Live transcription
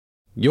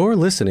You're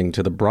listening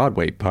to the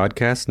Broadway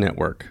Podcast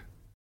Network.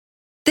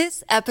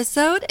 This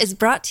episode is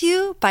brought to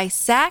you by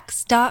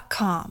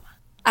Sax.com.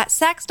 At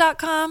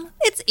Sax.com,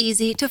 it's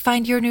easy to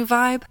find your new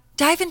vibe.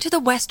 Dive into the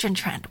Western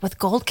trend with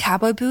gold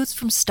cowboy boots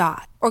from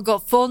Stott, or go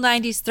full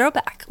 90s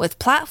throwback with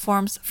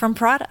platforms from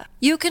Prada.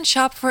 You can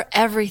shop for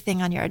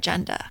everything on your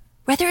agenda,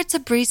 whether it's a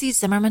breezy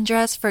Zimmermann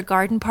dress for a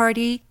garden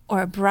party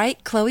or a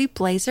bright Chloe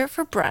blazer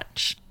for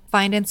brunch.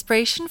 Find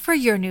inspiration for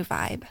your new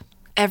vibe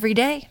every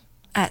day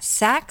at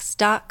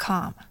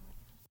Sax.com.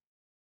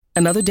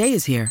 Another day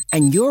is here,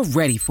 and you're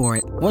ready for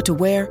it. What to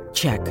wear?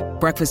 Check.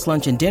 Breakfast,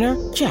 lunch, and dinner?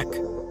 Check.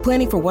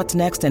 Planning for what's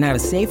next and how to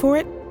save for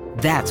it?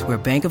 That's where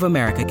Bank of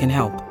America can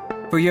help.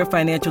 For your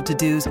financial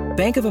to-dos,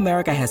 Bank of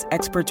America has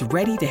experts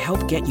ready to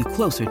help get you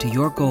closer to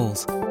your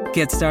goals.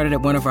 Get started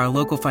at one of our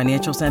local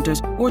financial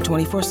centers or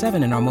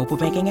 24/7 in our mobile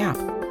banking app.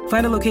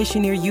 Find a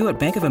location near you at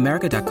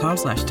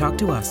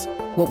bankofamerica.com/talktous.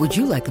 What would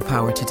you like the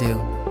power to do?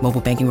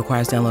 Mobile banking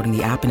requires downloading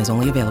the app and is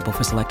only available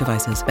for select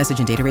devices. Message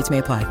and data rates may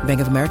apply.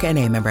 Bank of America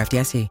N.A., member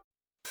FDIC.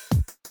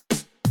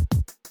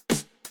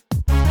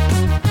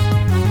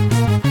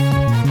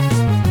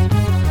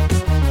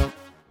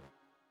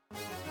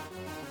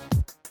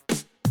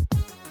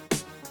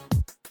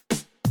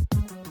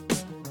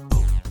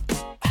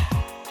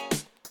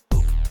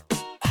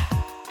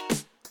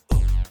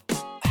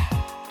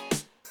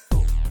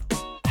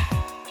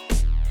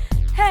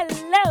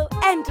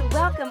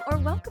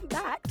 Welcome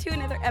back to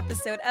another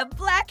episode of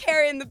Black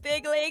Hair in the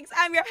Big Leagues.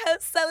 I'm your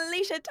host,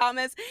 Salisha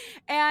Thomas,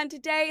 and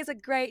today is a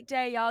great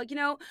day, y'all. You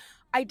know,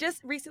 I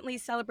just recently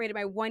celebrated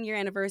my 1-year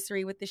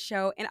anniversary with the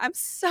show, and I'm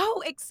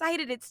so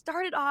excited. It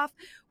started off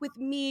with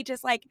me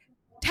just like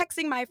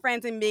texting my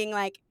friends and being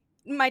like,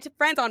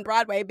 friends on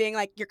Broadway being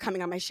like, you're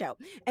coming on my show.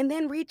 And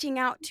then reaching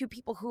out to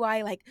people who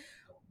I like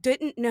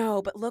didn't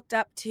know but looked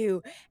up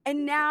to.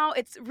 And now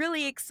it's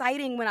really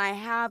exciting when I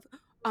have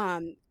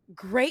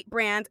great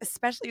brands,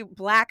 especially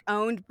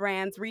Black-owned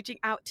brands, reaching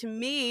out to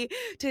me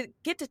to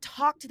get to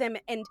talk to them.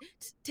 And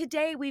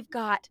today we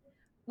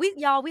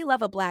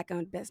love a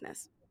Black-owned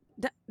business.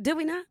 Do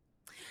we not?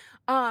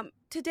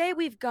 Today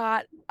we've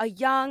got a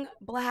young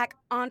Black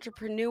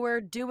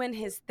entrepreneur doing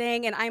his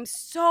thing, and I'm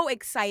so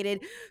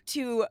excited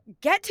to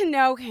get to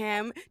know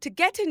him, to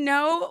get to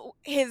know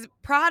his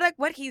product,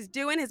 what he's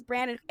doing, his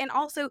brand, and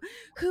also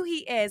who he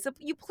is. So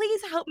you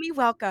please help me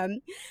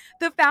welcome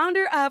the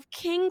founder of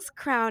King's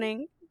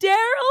Crowning,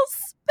 Daryl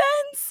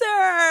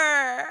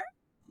Spencer.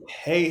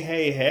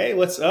 Hey,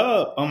 what's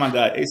up? Oh my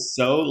God, it's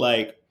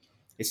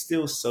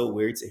still so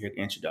weird to hear the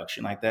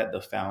introduction like that.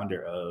 The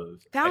founder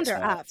of.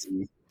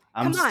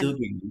 I'm still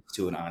getting used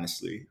to it,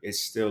 honestly. It's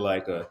still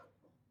like a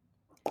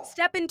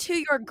step into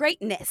your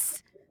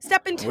greatness.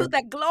 Step into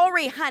the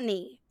glory,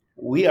 honey.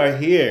 We are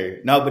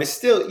here. No, but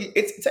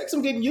it takes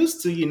some getting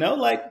used to,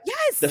 like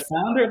yes. The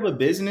founder of a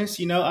business,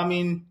 I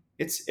mean,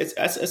 it's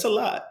a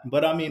lot,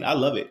 but I mean, I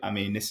love it. I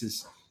mean, this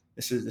is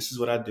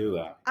what I do.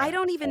 I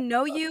don't even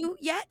know you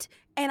yet,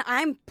 and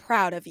I'm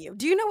proud of you.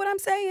 Do you know what I'm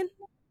saying?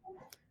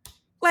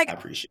 Like, I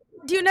appreciate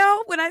it. Do you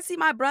know when I see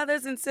my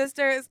brothers and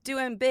sisters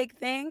doing big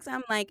things,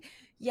 I'm like,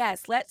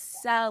 yes, let's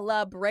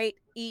celebrate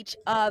each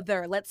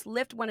other. Let's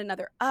lift one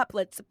another up.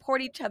 Let's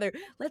support each other.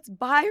 Let's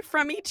buy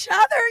from each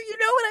other. You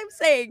know what I'm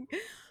saying?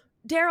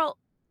 Daryl,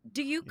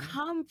 do you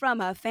come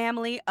from a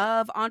family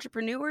of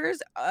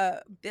entrepreneurs,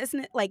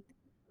 business? Like,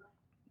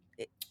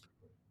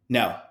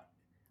 no,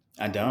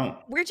 I don't.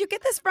 Where'd you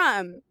get this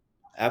from?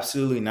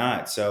 Absolutely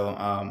not. So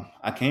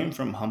I came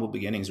from humble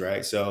beginnings,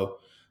 right? So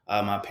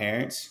my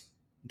parents,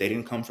 they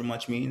didn't come from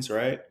much means,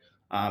 right?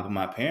 But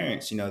my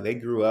parents, they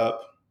grew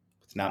up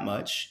with not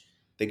much.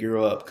 They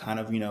grew up kind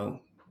of,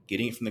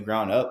 getting it from the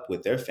ground up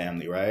with their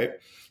family, right?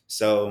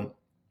 So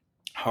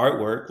hard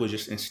work was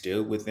just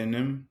instilled within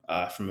them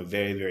from a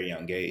very, very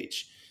young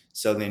age.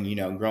 So then,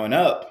 growing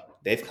up,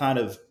 they've kind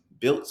of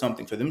built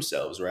something for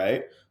themselves,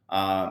 right?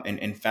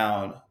 And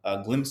found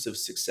a glimpse of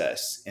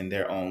success in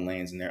their own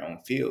lanes, in their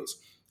own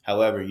fields.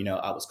 However,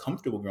 I was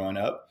comfortable growing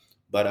up,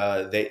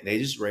 but they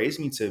just raised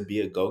me to be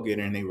a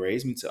go-getter, and they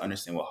raised me to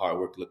understand what hard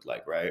work looked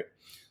like, right?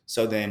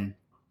 So then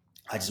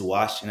I just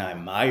watched and I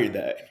admired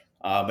that.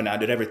 But now,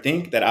 did I ever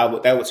think that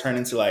that would turn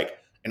into like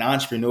an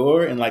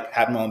entrepreneur and like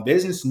have my own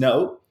business?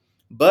 No.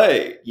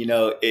 But,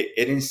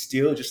 it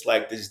instilled just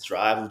like this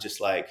drive of just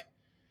like,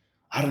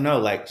 I don't know,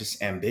 like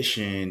just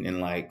ambition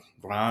and like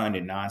grind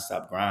and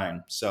nonstop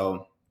grind.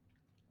 So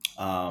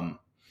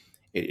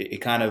it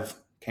kind of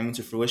came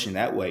into fruition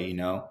that way,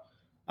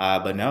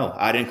 But no,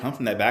 I didn't come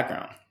from that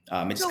background.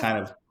 It's kind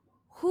of.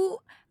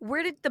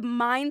 Where did the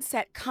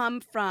mindset come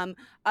from?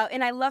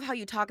 And I love how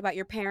you talk about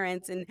your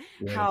parents and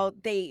how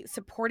they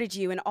supported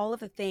you and all of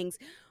the things.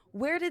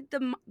 Where did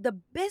the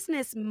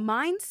business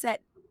mindset,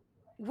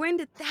 when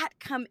did that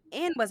come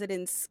in? Was it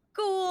in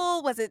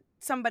school? Was it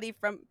somebody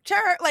from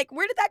church? Like,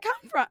 where did that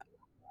come from?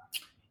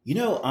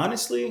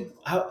 Honestly,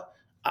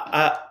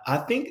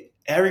 I think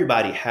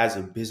everybody has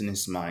a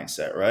business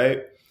mindset,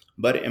 right?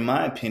 But in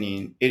my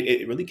opinion,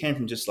 it really came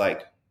from just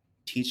like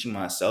teaching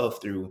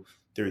myself through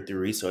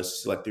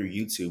resources, like through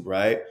YouTube,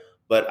 right?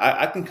 But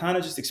I can kind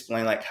of just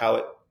explain like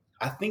how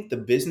I think the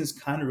business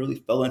kind of really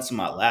fell into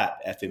my lap,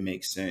 if it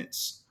makes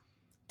sense.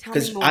 Tell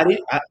me Because more.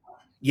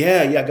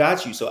 yeah, I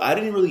got you. So I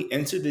didn't really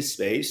enter this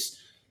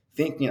space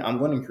thinking I'm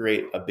going to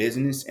create a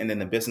business and then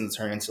the business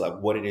turn into like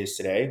what it is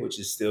today, which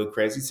is still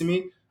crazy to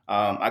me.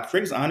 I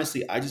created,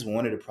 honestly, I just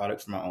wanted a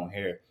product for my own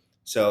hair.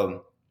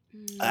 So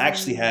I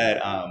actually Mm,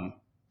 had,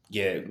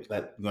 yeah,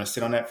 like, you want to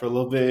sit on that for a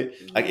little bit?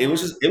 Like it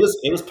was yeah. just,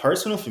 it was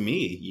personal for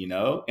me, you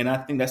know? And I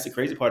think that's the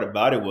crazy part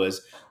about it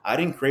was I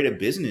didn't create a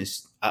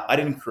business. I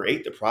didn't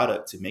create the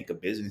product to make a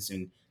business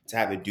and to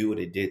have it do what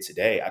it did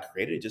today. I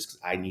created it just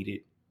because I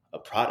needed a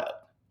product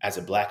as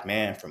a black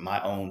man for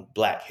my own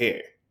black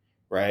hair,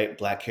 right?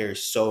 Black hair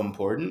is so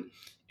important.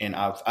 And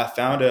I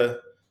found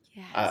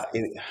Yes.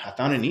 I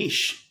found a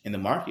niche in the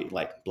market,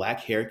 like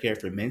black hair care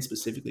for men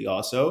specifically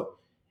also.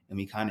 And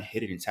we kind of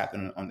hit it and tapped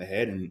it on the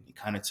head and it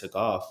kind of took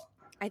off.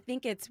 I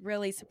think it's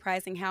really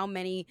surprising how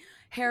many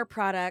hair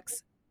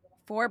products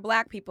for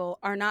Black people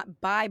are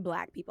not by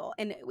Black people.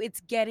 And it's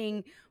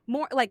getting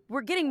more like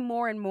we're getting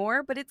more and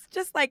more, but it's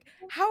just like,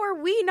 how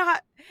are we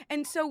not?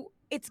 And so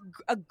it's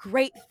a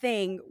great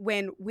thing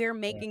when we're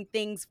making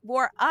things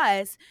for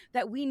us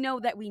that we know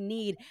that we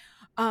need.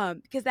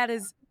 Because that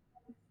is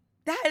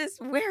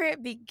where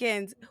it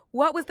begins.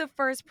 What was the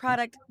first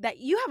product that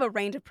you have a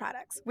range of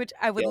products, which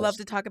I would love Yes.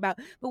 to talk about,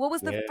 but what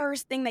was the Yeah.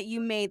 first thing that you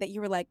made that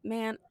you were like,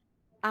 man,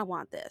 I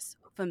want this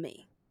for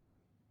me?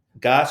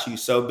 Got you.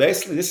 So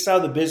basically, this is how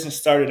the business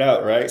started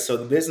out, right? So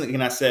the business,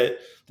 and I said,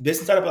 the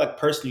business started with like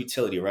personal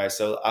utility, right?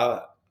 So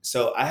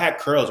I had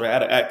curls,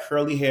 right? I had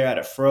curly hair, I had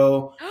a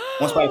fro.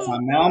 Once upon a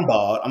time, now I'm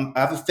bald. I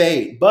have a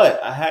fade,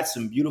 but I had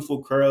some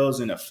beautiful curls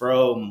and a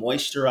fro,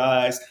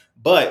 moisturized.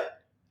 But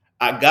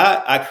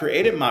I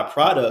created my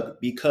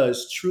product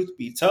because, truth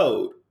be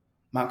told,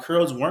 my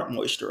curls weren't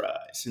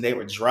moisturized and they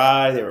were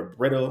dry, they were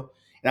brittle,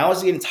 and I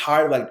was getting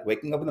tired of like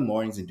waking up in the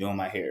mornings and doing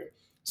my hair.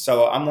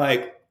 So I'm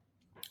like,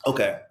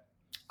 okay,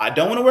 I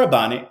don't want to wear a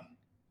bonnet,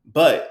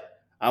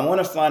 but I want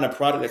to find a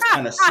product that's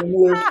kind of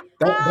similar.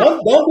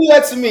 Don't do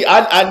that to me.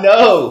 I You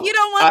know.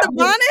 don't want the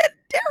bonnet,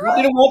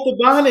 I didn't want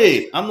the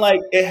bonnet. I'm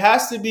like, it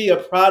has to be a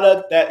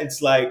product that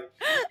it's like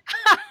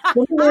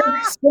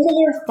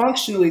similar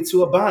functionally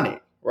to a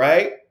bonnet,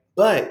 right?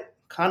 But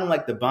kind of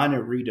like the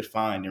bonnet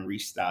redefined and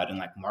restyled and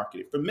like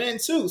marketed for men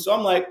too. So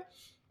I'm like,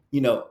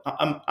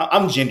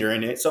 I'm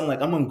gendering it. So I'm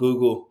like, I'm on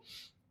Google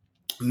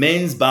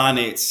men's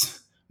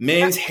bonnets,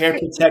 men's hair Wait,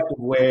 protective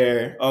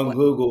wear on what?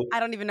 Google. I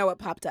don't even know what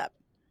popped up.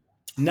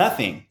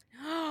 Nothing.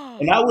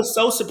 And I was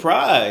so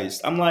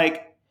surprised. I'm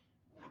like,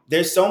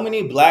 there's so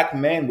many black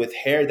men with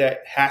hair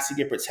that has to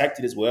get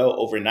protected as well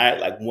overnight,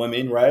 like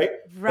women, right?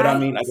 But I Right?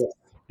 mean, I guess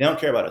they don't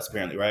care about us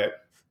apparently, right?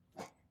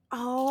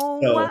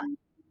 Oh, So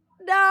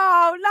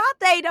no, not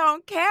they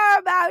don't care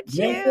about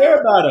they don't care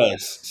you. about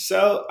us.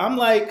 So I'm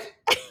like,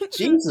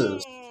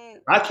 Jesus,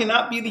 I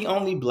cannot be the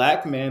only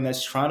black man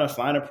that's trying to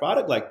find a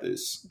product like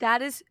this.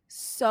 That is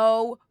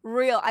so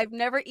real. I've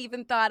never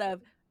even thought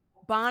of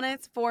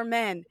bonnets for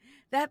men.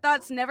 That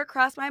thought's never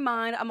crossed my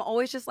mind. I'm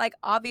always just like,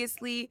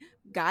 obviously,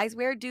 guys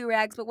wear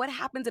do-rags, but what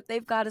happens if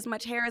they've got as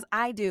much hair as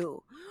I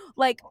do?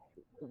 Like,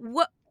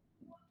 what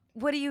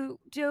what do you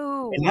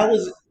And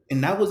do?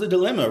 that was a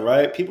dilemma,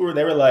 right? They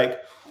were like,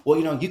 well,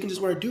 you can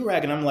just wear a do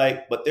rag, and I'm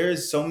like, but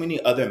there's so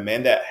many other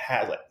men that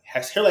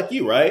has hair like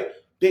you, right?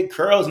 Big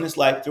curls, and it's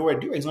like if they wear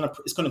a do rag,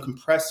 it's gonna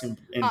compress and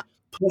Uh,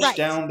 push right.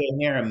 down their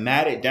hair and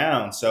mat it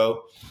down.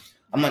 So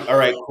I'm like, all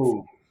right, Right.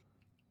 cool.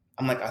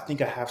 I'm like, I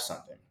think I have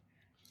something.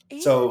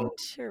 So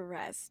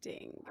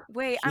Interesting.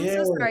 Wait, I'm yeah,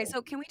 so sorry.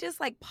 So can we just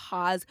like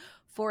pause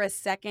for a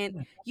second?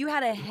 You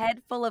had a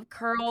head full of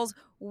curls.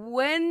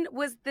 When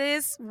was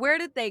this? Where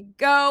did they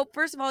go?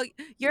 First of all,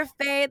 your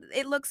fade,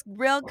 it looks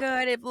real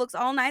good. It looks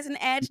all nice and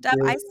edged up.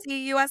 I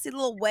see you. I see a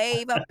little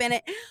wave up in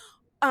it.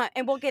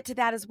 And we'll get to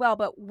that as well.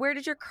 But where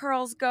did your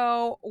curls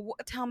go?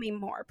 Tell me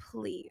more,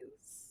 please.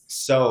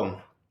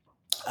 so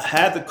I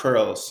had the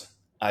curls.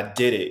 I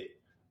did it.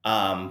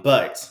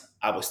 But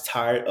I was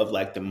tired of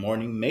like the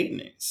morning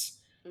maintenance.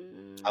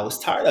 I was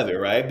Mm. tired of it,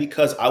 right?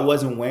 Because I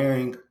wasn't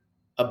wearing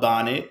a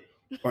bonnet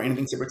or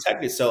anything to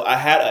protect it. So I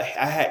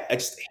had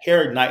just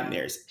hair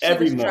nightmares She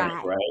every was morning,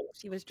 dry. right?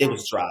 She was It dry.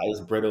 was dry, it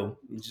was brittle.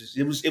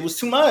 It was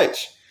too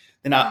much.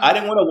 And I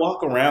didn't want to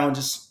walk around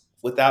just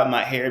without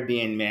my hair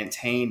being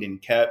maintained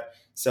and kept.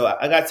 So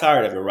I got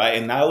tired of it, right?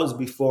 And that was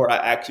before I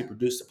actually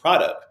produced the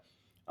product.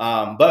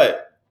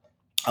 But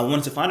I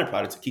wanted to find a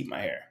product to keep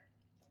my hair.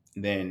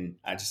 And then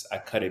I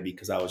cut it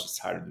because I was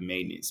just tired of the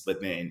maintenance.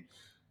 But then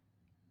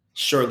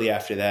shortly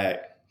after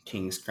that,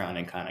 King's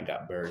Crowning kind of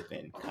got birthed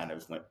and kind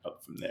of went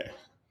up from there.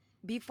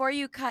 Before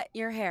you cut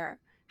your hair,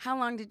 how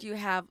long did you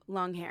have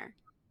long hair?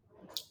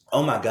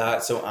 Oh my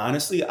God! So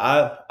honestly,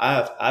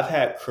 I've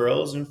had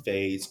curls and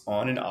fades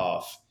on and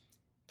off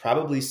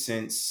probably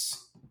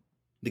since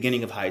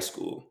beginning of high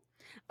school.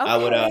 I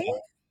would Okay.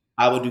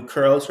 I would do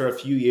curls for a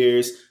few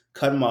years,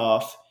 cut them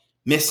off,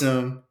 miss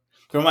them,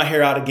 grow my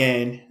hair out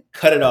again,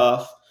 cut it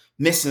off,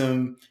 miss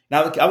them. And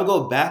I would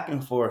go back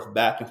and forth,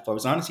 back and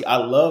forth. So honestly, I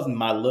love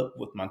my look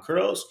with my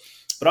curls,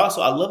 but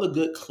also I love a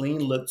good clean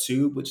look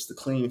too, which is the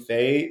clean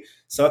fade.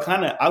 So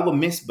I would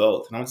miss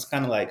both, and I was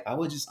kind of like I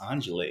would just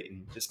undulate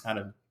and just kind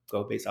of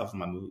go based off of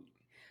my mood.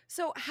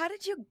 So, how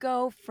did you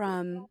go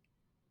from,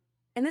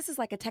 and this is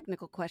like a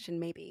technical question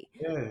maybe,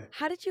 Yeah.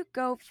 how did you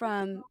go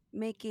from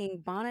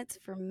making bonnets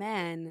for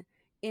men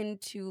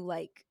into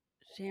like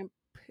shampoo?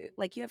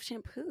 Like you have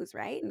shampoos,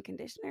 right? And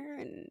conditioner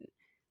and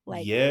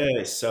like,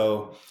 Yeah,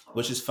 so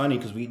which is funny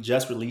because we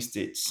just released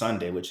it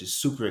Sunday, which is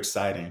super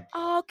exciting.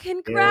 oh, Yeah,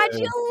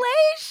 congratulations.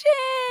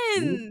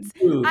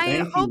 I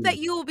thank hope that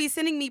you. you will be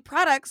sending me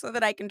products so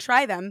that I can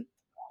try them.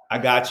 I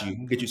got you.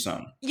 We'll get you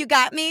some. You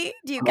got me?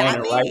 Do you I'm on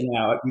got it right me?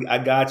 now. I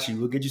got you.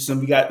 We'll get you some.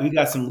 We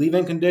got some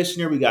leave-in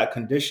conditioner. We got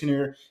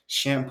conditioner,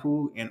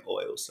 shampoo, and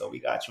oil. So we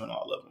got you on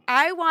all of them.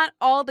 I want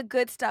all the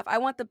good stuff. I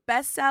want the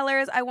best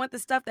sellers. I want the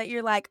stuff that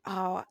you're like,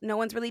 oh, no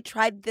one's really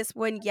tried this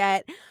one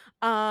yet.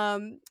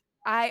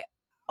 I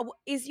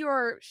is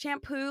your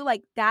shampoo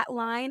like that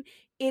line?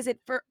 Is it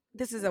for?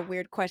 This is a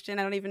weird question.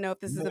 I don't even know if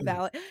this is a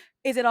valid.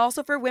 Is it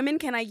also for women?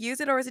 Can I use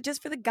it, or is it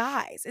just for the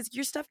guys? Is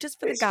your stuff just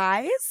for the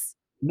guys?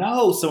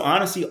 No, so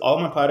honestly, all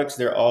my products,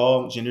 they're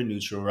all gender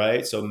neutral,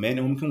 right? So men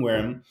and women can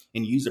wear them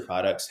and use the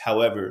products.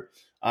 However,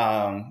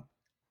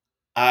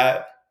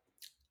 I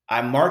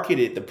I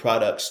marketed the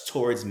products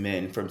towards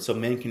men so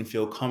men can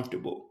feel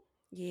comfortable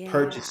Yeah.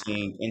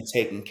 purchasing and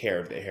taking care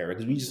of their hair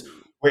because Mm.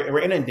 we're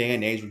in a day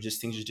and age where just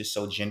things are just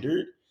so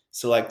gendered.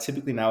 So like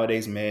typically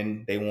nowadays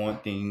men they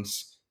want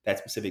things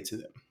that's specific to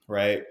them,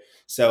 right?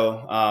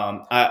 So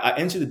I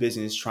entered the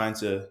business trying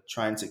to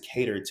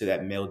cater to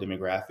that male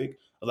demographic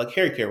of like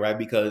hair care, right?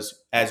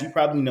 Because as you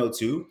probably know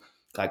too,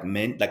 like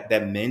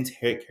that men's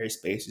hair care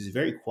space is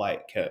very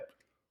quiet kept,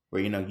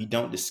 where you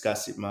don't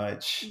discuss it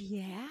much.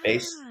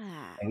 Based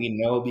Yeah. and we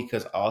know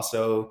because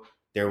also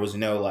there was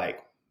no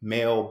like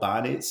male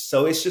bonnets.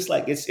 So it's just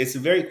like it's a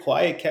very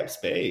quiet kept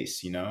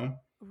space.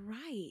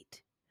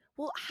 Right.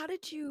 Well, how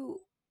did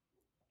you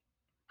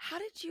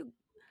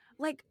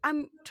like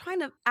I'm trying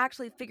to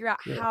actually figure out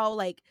Yeah. how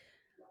like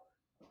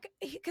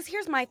because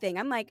here's my thing.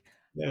 I'm like,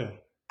 Yeah.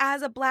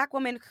 as a black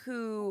woman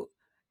who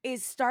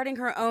is starting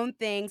her own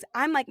things,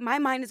 I'm like, my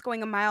mind is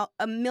going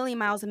a million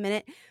miles a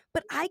minute,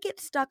 but I get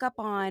stuck up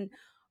on,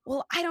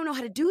 well, I don't know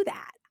how to do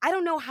that. I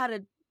don't know how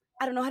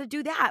to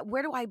do that.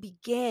 Where do I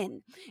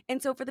begin?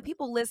 And so for the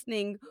people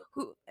listening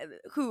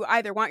who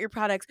either want your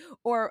products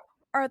or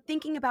are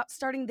thinking about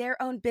starting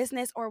their own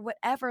business or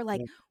whatever,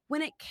 like Yeah.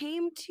 when it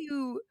came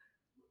to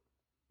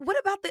what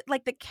about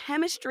the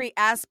chemistry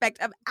aspect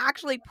of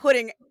actually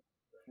putting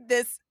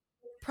this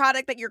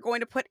product that you're going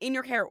to put in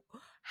your hair.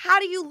 How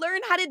do you learn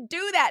how to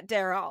do that,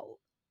 Daryl?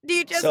 Do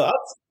you just So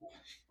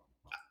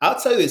I'll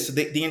tell you this. So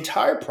the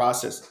entire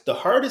process, the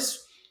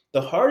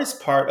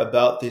hardest part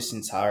about this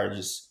entire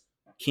just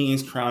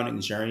King's crowning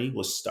journey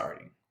was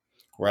starting,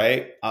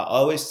 right? I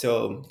always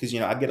tell because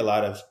I get a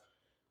lot of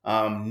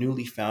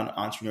newly found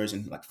entrepreneurs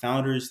and like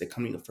founders that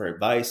come to me for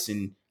advice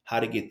and how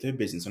to get their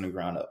business on the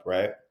ground up,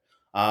 right?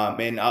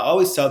 And I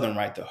always tell them,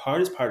 right, the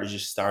hardest part is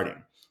just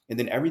starting, and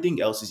then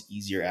everything else is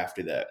easier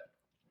after that,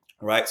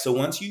 right? So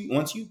once you,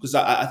 because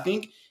I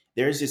think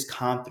there's this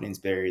confidence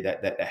barrier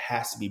that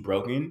has to be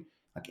broken,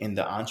 like in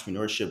the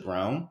entrepreneurship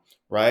realm,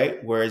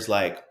 right? Whereas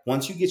like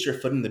once you get your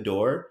foot in the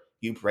door,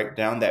 you break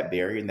down that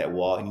barrier and that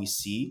wall, and you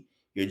see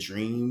your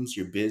dreams,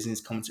 your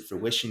business come to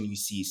fruition. You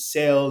see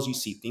sales, you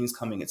see things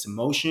coming into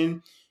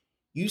motion.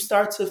 You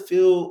start to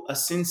feel a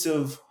sense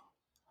of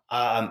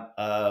um,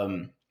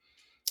 um,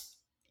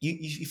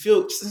 you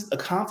feel just a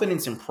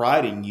confidence and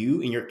pride in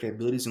you and your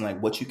capabilities and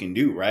like what you can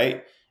do,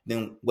 right?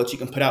 Then what you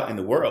can put out in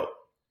the world.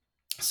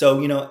 So,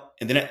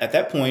 and then at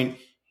that point,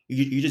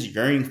 you're just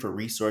yearning for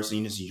resources.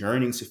 You're just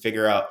yearning to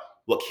figure out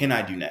what can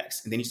I do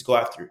next, and then you just go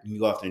after it. And you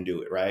go after and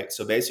do it, right?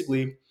 So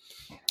basically,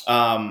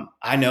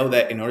 I know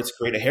that in order to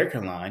create a hair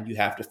care line, you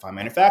have to find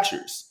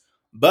manufacturers.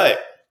 But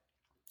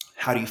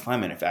how do you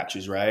find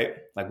manufacturers, right?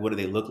 Like, what do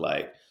they look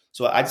like?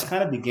 So I just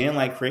kind of began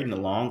like creating a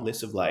long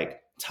list of like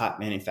top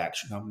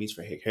manufacturing companies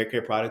for hair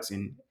care products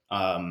in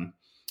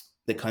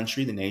the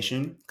country, the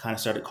nation. Kind of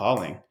started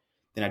calling.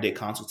 Then I did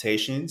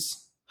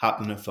consultations,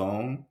 hopped on the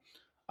phone,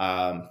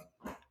 um,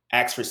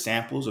 asked for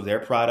samples of their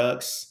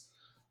products.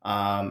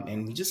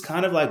 And we just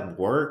kind of like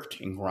worked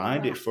and wow.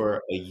 grinded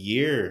for a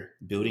year,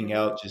 building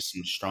out just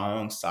some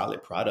strong,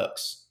 solid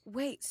products.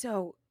 Wait,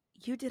 so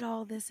you did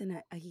all this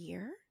in a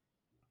year?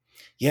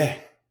 Yeah, a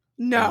year.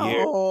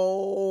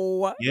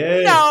 No. Yeah,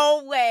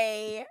 No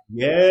way.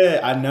 yeah,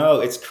 I know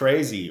it's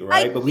crazy, A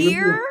right? But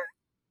year?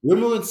 we're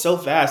moving so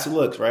fast. So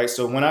look, right?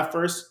 So when I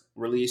first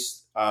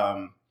released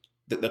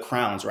the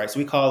crowns, right? So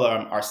we call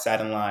our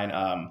satin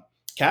line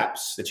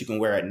caps that you can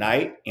wear at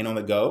night and on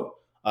the go.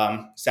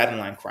 Satin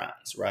line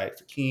crowns, right?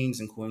 For kings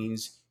and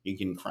queens, you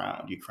can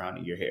crown. You're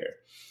crowning your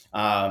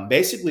hair.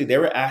 Basically, they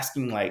were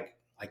asking like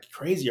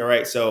crazy. All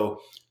right,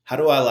 so how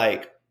do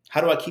I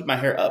keep my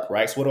hair up,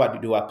 right? So what do I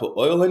do? Do I put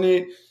oil in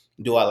it?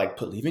 Do I like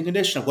put leave-in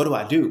conditioner? What do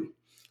I do?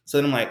 So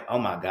then I'm like, oh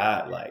my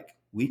God, like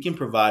we can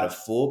provide a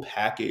full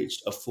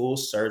package, a full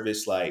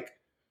service, like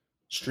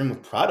stream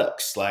of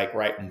products, like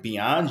right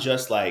beyond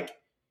just like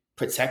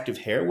protective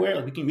hair wear.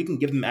 Like we can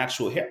give them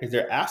actual hair because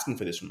they're asking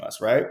for this from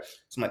us, right?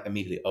 So I'm like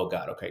immediately, oh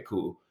God, okay,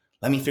 cool.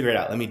 Let me figure it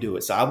out. Let me do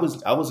it. So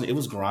it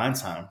was grind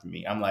time for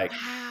me. I'm like,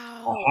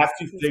 I Wow. have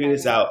to figure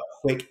this out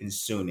quick and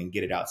soon and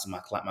get it out to my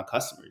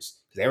customers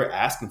because they were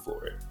asking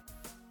for it.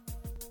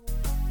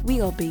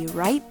 We'll be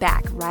right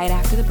back right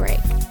after the break.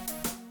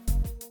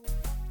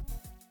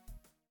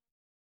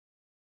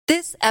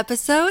 This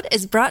episode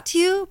is brought to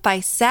you by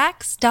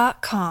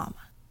Sax.com.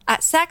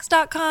 At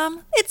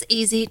Sax.com, it's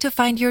easy to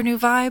find your new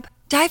vibe.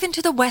 Dive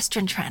into the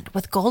Western trend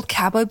with gold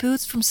cowboy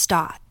boots from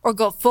Stott, or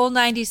go full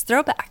 90s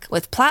throwback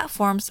with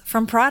platforms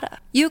from Prada.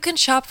 You can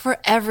shop for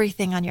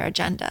everything on your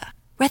agenda,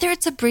 whether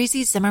it's a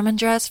breezy Zimmermann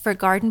dress for a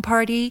garden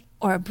party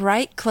or a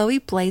bright Chloe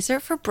blazer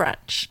for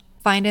brunch.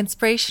 Find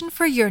inspiration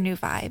for your new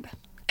vibe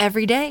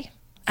every day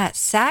at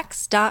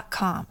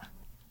Sax.com.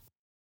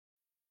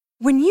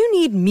 When you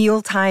need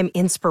mealtime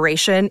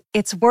inspiration,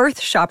 it's worth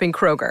shopping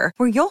Kroger,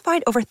 where you'll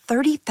find over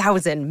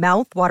 30,000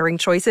 mouth-watering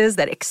choices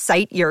that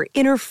excite your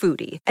inner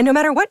foodie. And no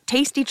matter what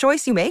tasty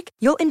choice you make,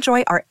 you'll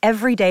enjoy our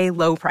everyday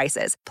low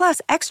prices, plus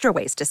extra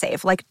ways to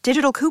save, like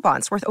digital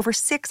coupons worth over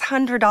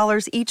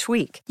 $600 each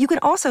week. You can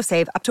also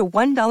save up to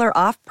 $1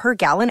 off per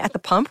gallon at the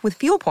pump with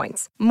fuel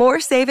points.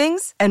 More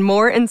savings and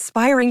more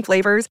inspiring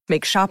flavors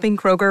make shopping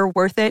Kroger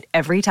worth it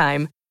every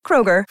time.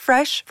 Kroger,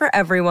 fresh for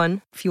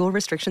everyone. Fuel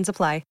restrictions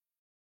apply.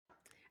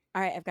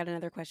 All right, I've got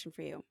another question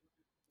for you.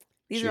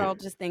 These are all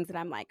just things that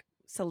I'm like,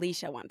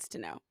 Salisha wants to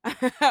know.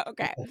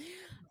 Okay.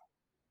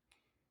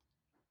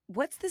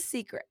 What's the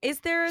secret?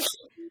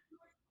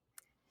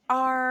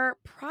 Are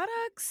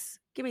products,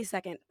 give me a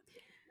second.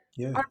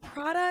 Yeah. Are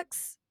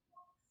products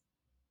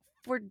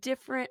for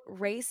different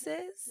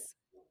races?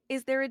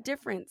 Is there a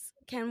difference?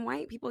 Can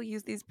white people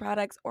use these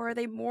products, or are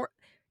they more,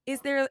 is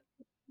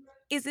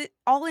it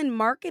all in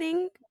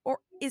marketing, or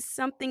is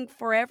something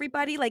for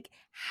everybody? Like,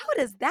 how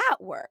does that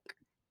work?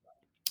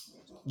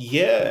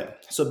 Yeah.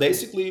 So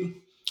basically,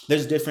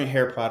 there's different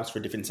hair products for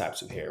different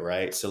types of hair,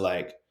 right? So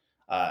like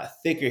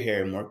thicker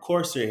hair, more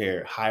coarser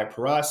hair, higher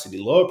porosity,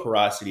 lower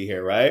porosity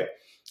hair, right?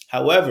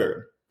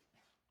 However,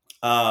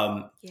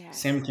 Yes.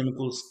 same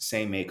chemicals,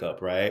 same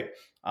makeup, right?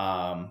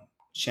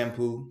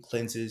 Shampoo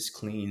cleanses,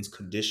 cleans,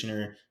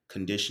 conditioner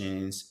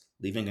conditions,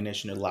 leave-in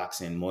conditioner locks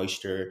in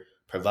moisture,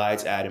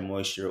 provides added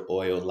moisture,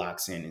 oil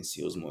locks in and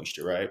seals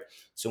moisture, right?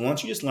 So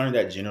once you just learn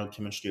that general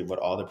chemistry of what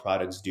all the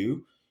products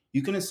do,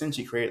 you can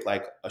essentially create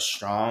like a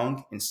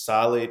strong and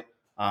solid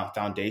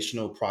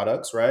foundational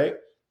products, right?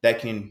 That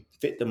can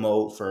fit the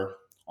mold for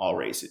all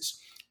races.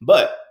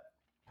 But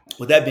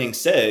with that being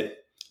said,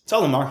 it's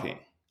all in marketing,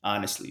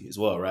 honestly, as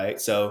well,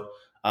 right? So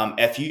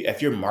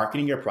if you're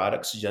marketing your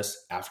products to just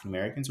African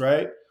Americans,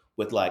 right,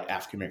 with like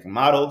African American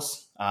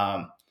models,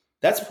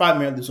 that's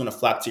primarily who's going to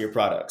flock to your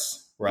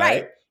products,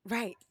 right?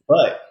 Right.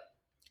 But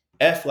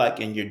if like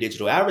in your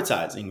digital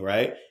advertising,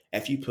 right,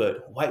 if you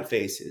put white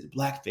faces,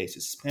 black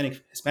faces,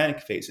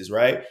 Hispanic faces,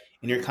 right,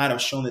 and you're kind of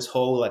showing this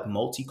whole like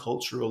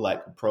multicultural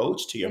like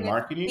approach to your And it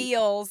marketing,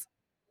 feels,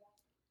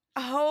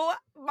 oh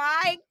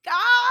my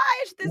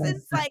gosh, this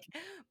is like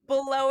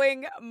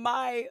blowing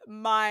my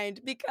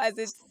mind because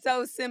it's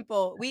so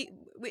simple.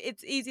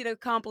 It's easy to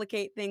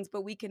complicate things,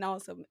 but we can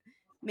also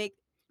make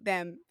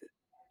them.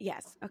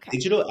 Yes. Okay.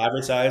 digital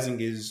advertising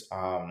is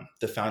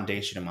the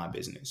foundation of my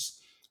business.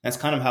 That's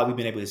kind of how we've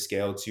been able to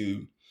scale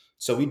to.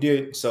 We've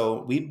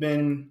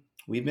been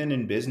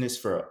in business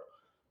for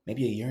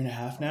maybe a year and a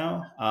half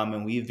now,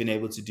 and we've been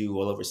able to do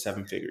well over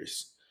seven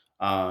figures,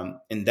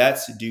 and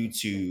that's due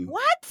to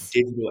What?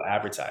 digital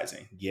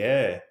advertising.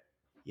 Yeah,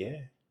 yeah,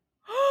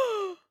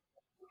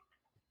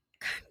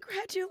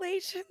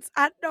 Congratulations.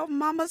 I know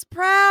mama's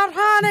proud,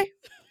 honey.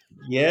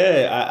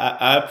 yeah.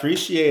 I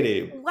appreciate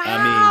it.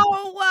 I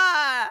mean,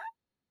 Wow.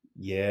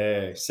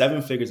 yeah,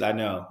 seven figures. I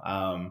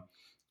know.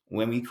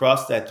 When we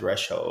crossed that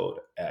threshold,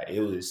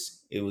 it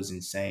was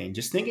insane.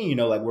 Just thinking,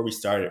 like where we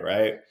started,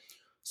 right?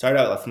 Started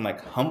out like from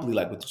like humbly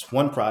like with just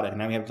one product, and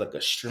now we have like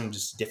a string of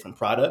just different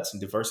products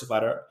and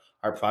diversified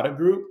our product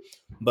group.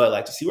 But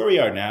like to see where we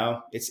are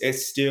now, it's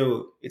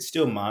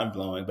still mind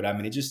blowing. But I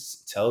mean, it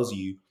just tells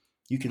you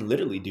you can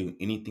literally do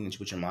anything that you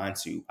put your mind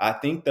to. I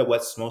think that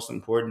what's most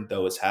important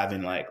though is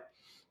having like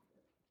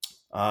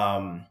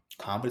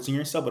confidence in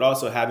yourself, but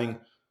also having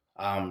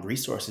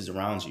resources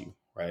around you,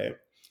 right?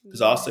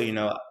 Because also,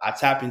 I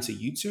tap into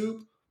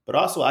YouTube, but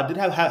also I did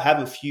have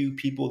a few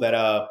people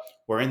that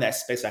were in that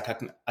space I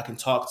can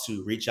talk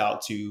to, reach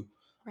out to,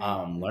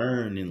 Right.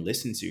 learn and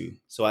listen to.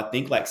 So I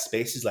think like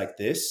spaces like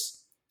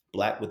this,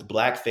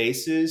 black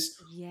faces,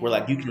 where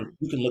like you Yeah.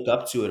 can look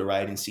up to it,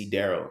 right, and see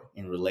Daryl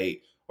and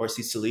relate, or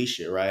see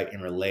Salisha, right,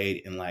 and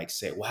relate and like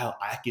say, wow,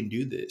 I can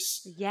do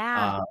this.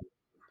 Yeah. Um,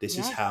 this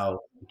is Yes. how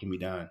it can be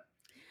done.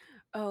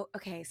 Oh,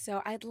 okay.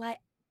 So I'd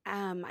like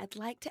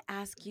to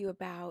ask you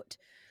about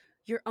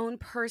your own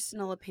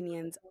personal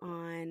opinions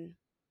on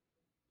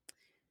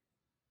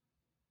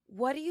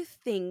what do you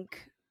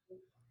think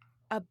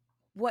a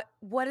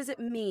what does it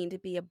mean to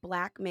be a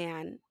Black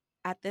man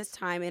at this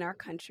time in our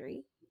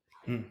country,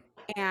 Hmm.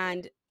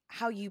 and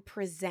how you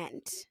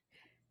present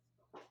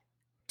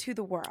to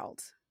the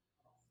world?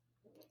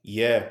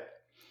 Yeah.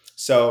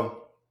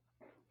 So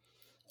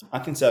I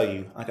can tell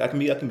you, I can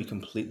be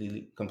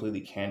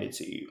completely candid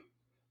to you.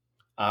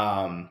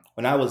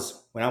 When I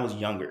was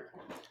younger,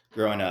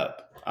 growing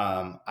up,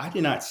 I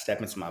did not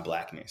step into my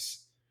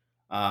blackness.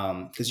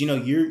 Because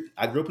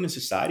I grew up in a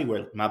society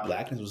where my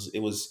blackness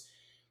was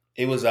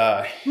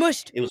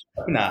Mushed. it was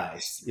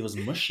weaponized. It was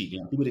mushy.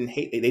 People didn't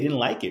hate it. They didn't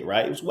like it,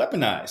 right? It was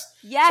weaponized.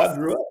 So Yes.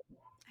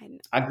 I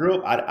know.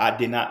 I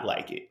did not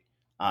like it,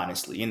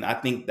 honestly. And I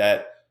think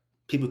that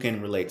people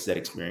can relate to that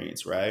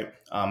experience, right?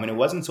 And it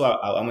wasn't until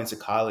I went to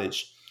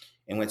college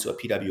and went to a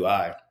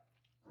PWI,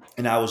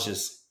 and I was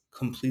just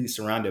completely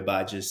surrounded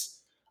by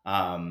just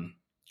um,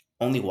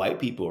 only white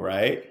people,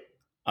 right?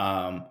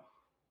 Um,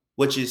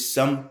 which is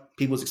some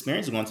people's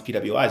experience of going to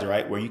PWIs,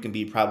 right? Where you can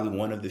be probably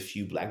one of the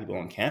few black people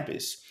on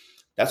campus.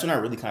 That's when I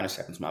really kind of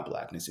stepped into my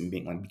blackness and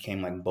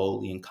became like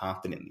boldly and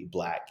confidently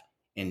black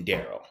in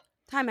Darrow,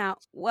 Time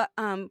out. What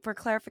for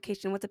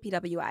clarification, what's a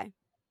PWI?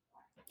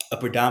 a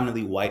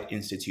predominantly white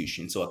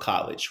institution, so a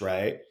college,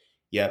 right?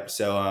 Yep.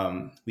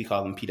 So we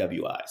call them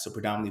PWI, so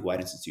predominantly white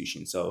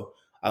institution. So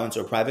I went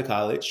to a private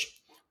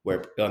college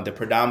where the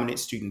predominant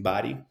student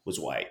body was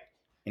white,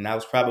 and I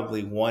was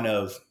probably one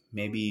of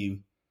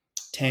maybe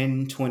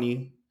 10,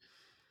 20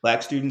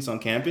 black students on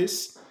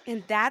campus.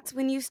 And that's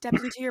when you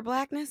stepped into your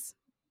blackness?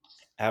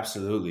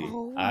 Absolutely.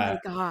 Oh my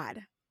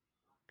God.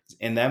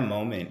 In that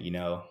moment,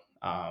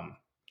 um,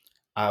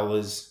 I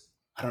was,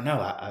 I don't know,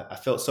 I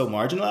felt so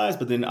marginalized,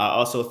 but then I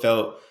also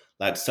felt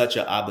like such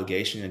an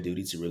obligation and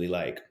duty to really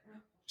like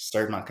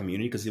serve my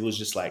community because it was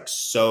just like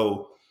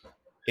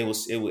it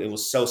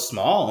was so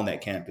small on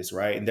that campus,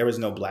 right? And there was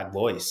no black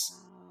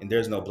voice and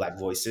there's no black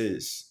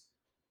voices.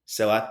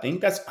 So I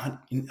think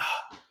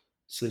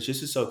so this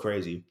is so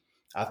crazy.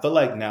 I feel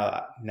like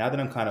now that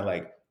I'm kind of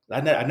like,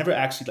 I never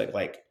actually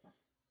like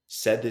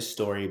said this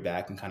story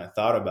back and kind of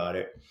thought about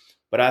it.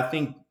 But I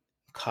think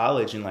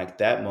college and like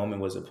that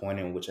moment was a point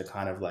in which I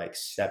kind of like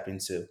stepped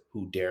into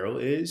who Darrow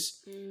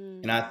is.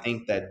 And I Mm,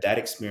 think that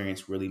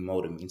experience really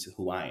molded me into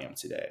who I am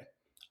today,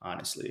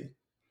 honestly.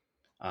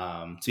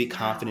 To be wow.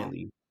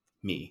 confidently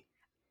me,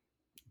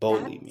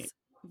 boldly me.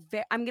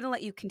 That's I'm going to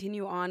let you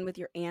continue on with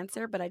your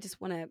answer, but I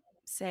just want to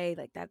say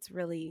like that's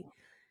really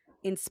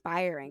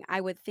inspiring.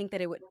 I would think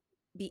that it would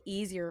be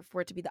easier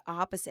for it to be the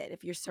opposite.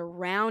 If you're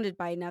surrounded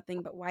by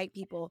nothing but white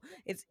people,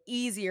 it's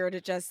easier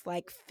to just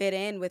like fit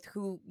in with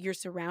who you're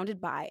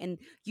surrounded by. And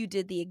you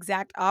did the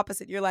exact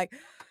opposite. You're like,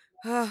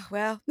 oh,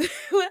 well,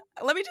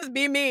 let me just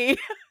be me.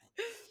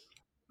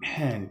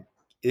 Man,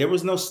 there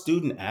was no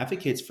student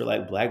advocates for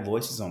like black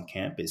voices on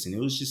campus. And it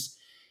was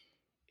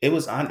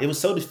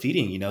so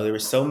defeating. There were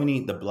so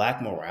many, the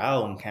black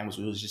morale on campus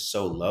was just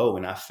so low.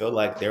 And I feel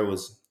like there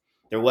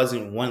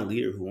wasn't one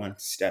leader who wanted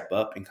to step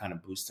up and kind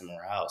of boost the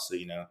morale. So,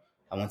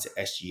 I went to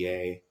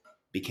SGA,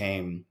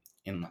 became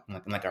in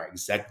like our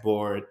exec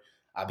board.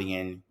 I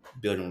began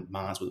building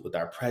bonds with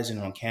our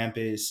president on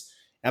campus.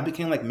 And I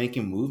became like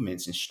making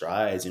movements and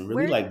strides and really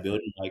Where like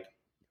building like,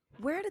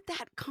 where did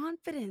that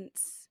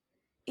confidence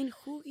in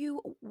who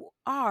you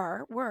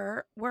are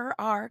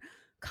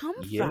come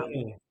from?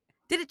 yeah,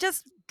 Did it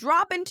just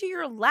drop into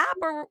your lap,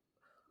 or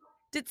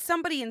did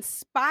somebody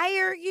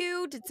inspire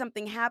you? Did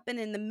something happen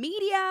in the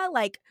media?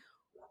 Like,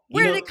 you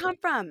where did know, it come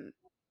from?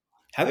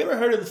 have you ever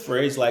heard of the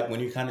phrase like when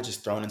you're kind of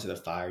just thrown into the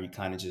fire, you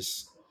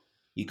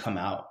come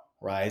out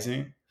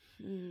rising?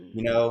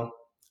 You Hmm. know,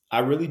 I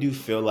really do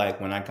feel like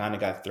when I kind of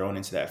got thrown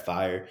into that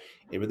fire,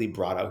 it really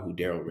brought out who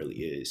Daryl really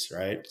is,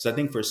 right? So I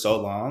think for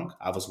so long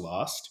I was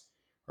lost,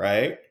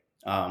 right?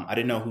 I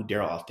didn't know who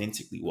Daryl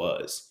authentically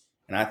was,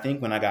 and I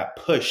think when I got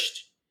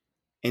pushed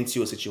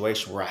into a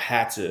situation where I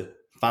had to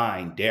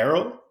find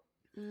Daryl,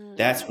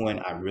 that's Mm. when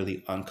I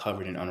really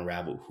uncovered and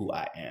unraveled who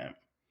I am,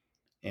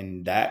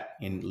 and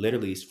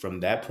literally from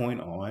that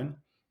point on,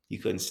 you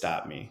couldn't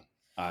stop me.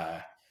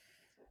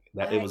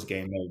 That it I was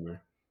game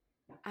over.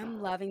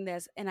 I'm loving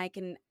this, and I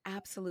can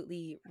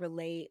absolutely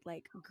relate.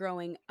 Like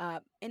growing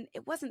up, and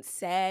it wasn't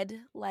said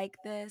like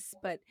this,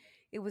 but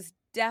it was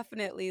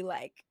definitely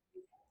like,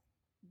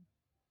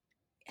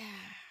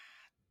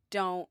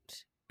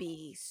 "Don't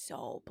be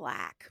so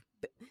black."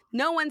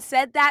 No one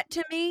said that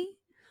to me,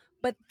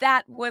 but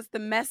that was the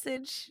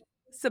message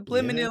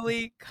Yeah,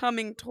 subliminally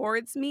coming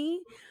towards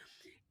me.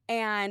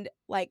 And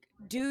like,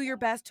 do your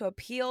best to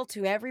appeal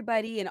to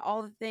everybody and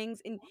all the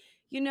things. And,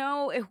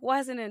 it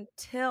wasn't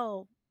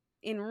until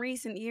in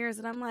recent years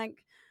that I'm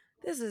like,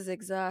 this is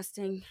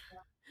exhausting.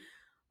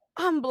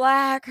 I'm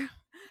black. Can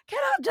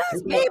I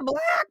just taking be off,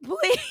 black,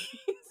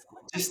 please?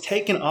 just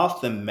taking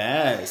off the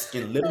mask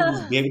and literally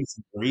just being able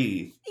to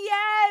breathe.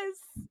 Yes.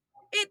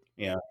 It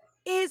Yeah,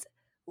 is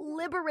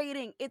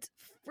liberating. It's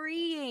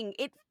freeing.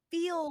 It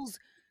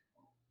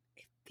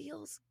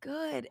feels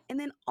good. And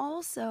then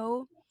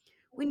also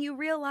when you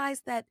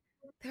realize that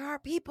there are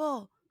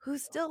people who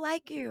still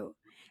like you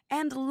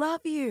and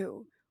love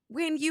you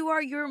when you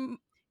are your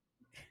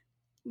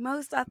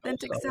most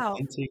authentic so self,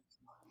 authentic.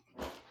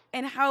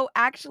 and how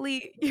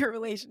actually your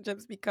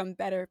relationships become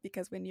better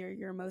because when you're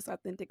your most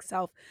authentic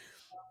self,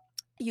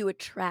 you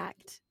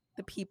attract the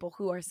the people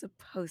who are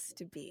supposed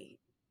to be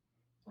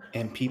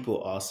And people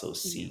also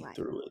in your see life.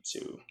 through it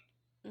too.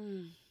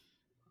 Mm,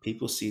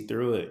 People see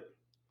through it.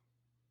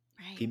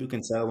 right. People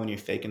can tell when you're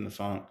faking the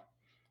funk.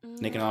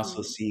 And they can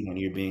also Mm. see when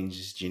you're being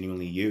just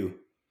genuinely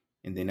you.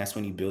 And then that's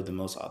when you build the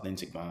most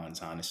authentic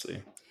bonds,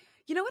 honestly.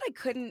 You know what I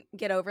couldn't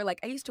get over? Like,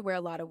 I used to wear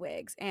a lot of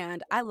wigs,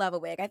 and I love a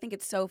wig. I think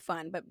it's so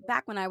fun. But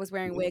back when I was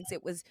wearing Yeah. wigs,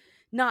 it was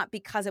not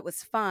because it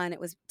was fun, it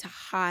was to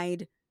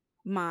hide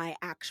my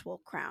actual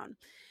crown.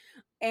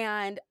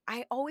 And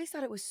I always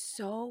thought it was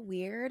so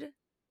weird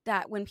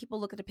that when people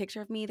look at a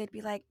picture of me, they'd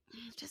be like,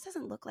 it just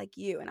doesn't look like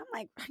you. And I'm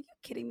like, are you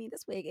kidding me?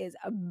 This wig is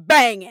a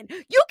banging.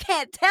 You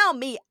can't tell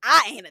me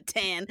I ain't a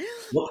 10.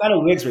 What kind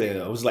of wigs were they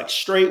though? Was it like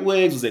straight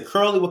wigs? Was it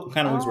curly? What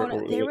kind of wigs Oh,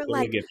 no, they were were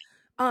they like giving?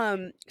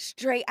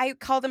 straight. I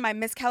call them my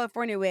Miss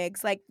California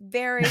wigs, like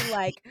very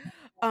like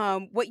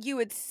what you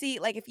would see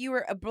like if you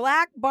were a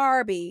black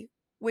Barbie,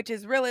 which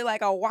is really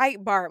like a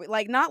white Barbie,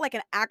 like not like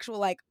an actual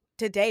like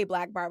today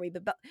black Barbie,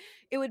 but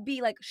it would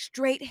be like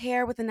straight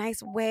hair with a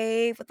nice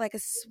wave with like a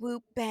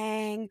swoop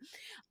bang.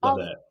 Love All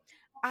that.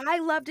 I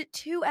loved it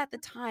too at the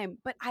time,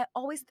 but I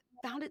always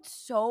found it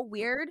so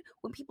weird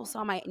when people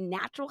saw my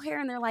natural hair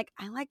and they're like,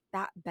 I like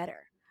that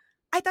better.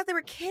 I thought they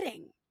were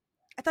kidding.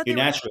 I thought You're they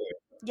were natural.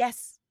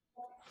 yes.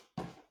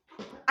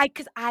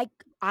 Cause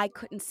I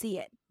couldn't see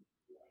it.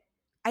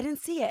 I didn't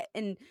see it.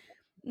 And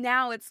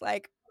now it's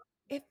like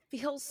it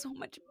feels so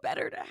much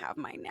better to have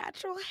my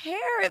natural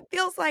hair. It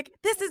feels like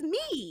this is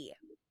me.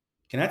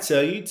 Can I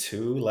tell you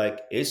too?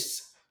 Like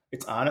it's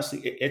honestly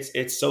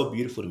it's so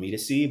beautiful to me to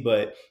see,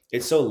 but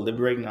it's so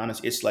liberating.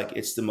 Honestly, it's like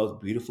it's the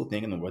most beautiful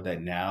thing in the world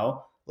that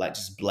now like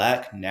just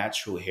black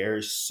natural hair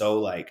is so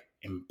like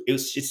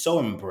it's so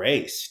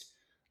embraced.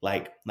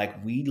 Like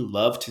we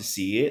love to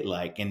see it.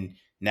 Like and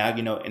now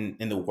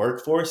in the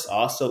workforce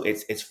also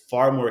it's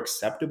far more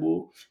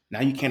acceptable.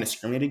 Now you can't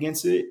discriminate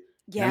against it.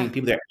 And I Yeah. mean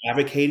people that are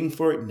advocating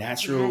for it,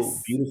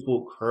 natural, Yes.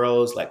 beautiful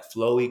curls, like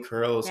flowy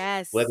curls,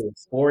 whether Yes.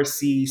 it's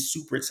 4C,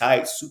 super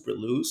tight, super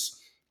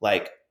loose,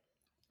 like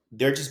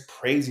they're just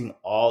praising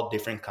all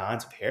different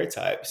kinds of hair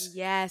types.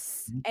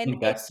 Yes. I And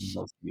think that's the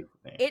most beautiful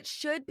thing. it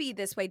should be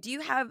this way. Do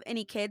you have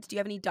any kids? Do you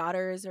have any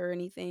daughters or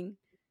anything?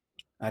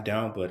 I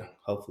don't, but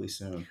hopefully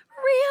soon.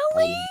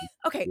 Really? Um,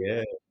 Okay.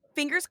 yeah,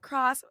 Fingers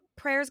crossed,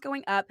 prayers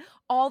going up,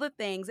 all the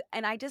things.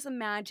 And I just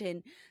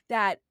imagine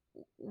that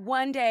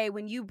one day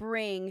when you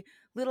bring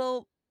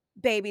little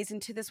babies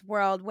into this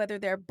world, whether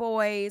they're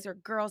boys or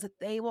girls, that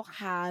they will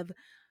have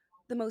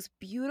the most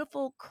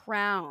beautiful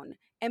crown.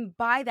 And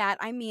by that,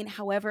 I mean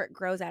however it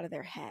grows out of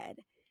their head,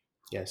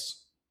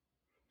 yes,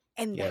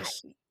 and that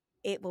yes,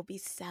 it will be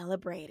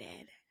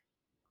celebrated.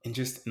 and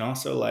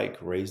also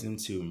like raise them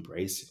to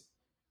embrace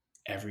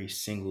every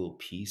single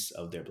piece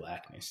of their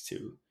blackness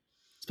too,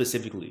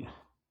 specifically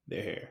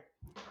their hair.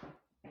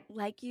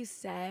 Like you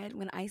said,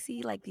 when I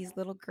see like these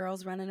little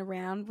girls running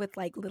around with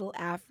like little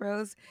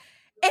afros,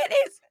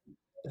 it is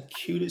The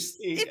cutest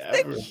thing it's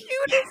the ever.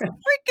 cutest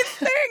freaking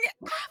thing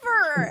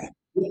ever.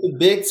 With the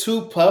big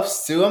two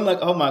puffs too. I'm like,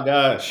 oh my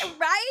gosh.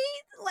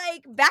 Right?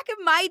 Like back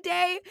in my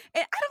day,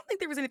 and I don't think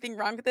there was anything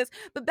wrong with this,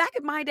 but back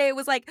in my day, it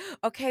was like,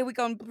 okay, we're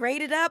gonna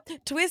braid it up,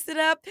 twist it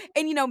up,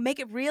 and make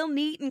it real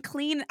neat and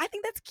clean. I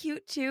think that's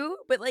cute too.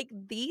 But like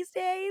these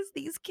days,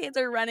 these kids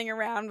are running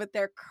around with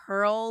their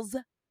curls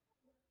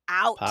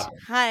out,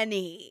 Popping,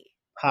 honey.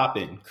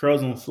 popping,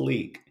 curls on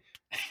fleek.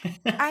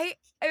 I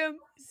am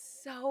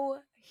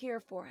so here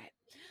for it.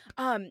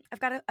 I've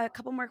got a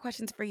couple more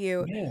questions for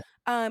you. Yeah.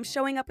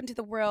 Showing up into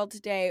the world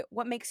today,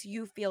 what makes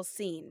you feel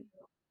seen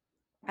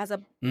as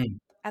a Mm.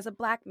 as a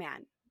black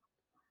man?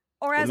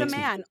 Or What as a makes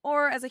me man,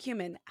 or as a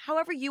human,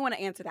 however you want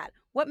to answer that.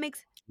 What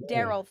makes yeah.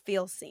 Daryl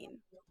feel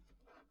seen?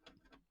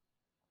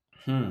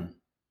 Hmm.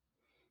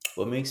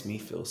 What makes me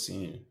feel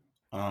seen?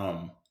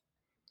 Um,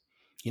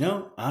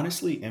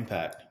 honestly,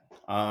 impact.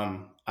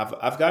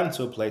 I've gotten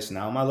to a place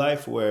now in my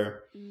life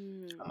where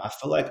Mm, I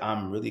feel like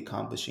I'm really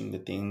accomplishing the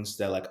things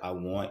that like I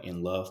want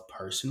and love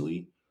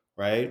personally,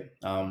 right?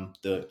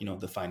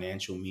 The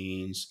financial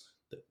means,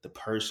 the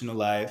personal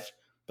life.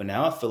 But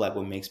now I feel like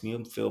what makes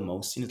me feel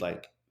most seen is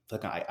like I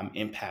feel like I'm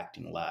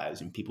impacting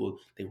lives and people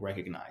they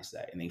recognize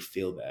that and they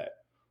feel that,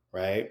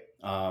 right?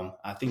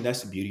 I think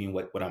that's the beauty in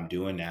what I'm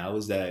doing now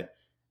is that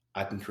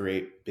I can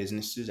create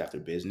businesses after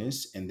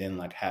business and then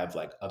like have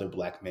like other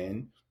black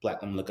men,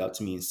 black women look up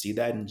to me and see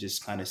that and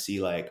just kind of see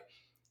like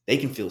they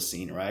can feel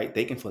seen, right?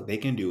 They can feel they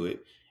can do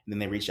it. And then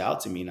they reach out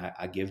to me and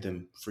I give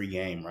them free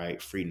game,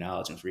 right? Free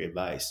knowledge and free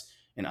advice.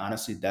 And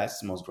honestly, that's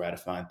the most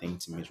gratifying thing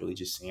to me is really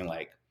just seeing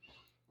like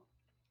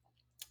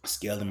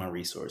scaling my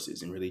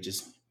resources and really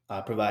just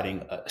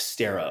providing a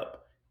stare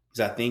up.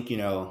 Because I think,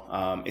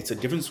 it's a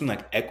difference between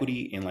like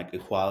equity and like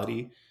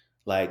equality.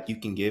 Like you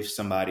can give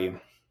somebody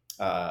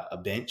a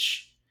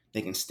bench,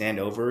 they can stand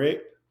over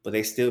it, but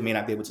they still may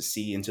not be able to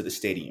see into the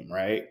stadium,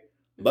 right?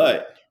 mhm.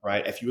 But,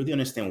 right, if you really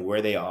understand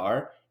where they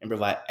are and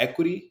provide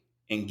equity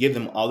and give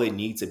them all they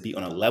need to be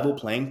on a level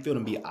playing field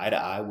and be eye to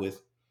eye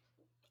with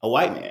a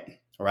white man,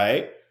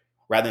 right?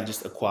 Rather than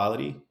just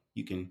equality,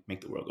 you can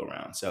make the world go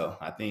round. So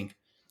I think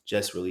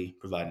just really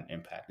provide an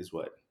impact is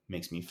what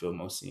makes me feel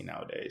most seen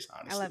nowadays, I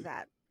love honestly.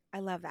 that. I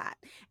love that.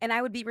 And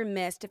I would be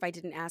remiss if I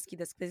didn't ask you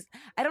this because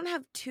I don't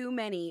have too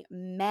many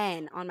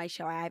men on my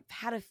show. I've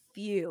had a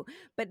few,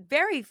 but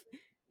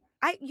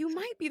you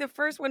might be the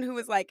first one who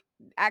was like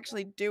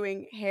actually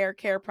doing hair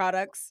care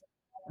products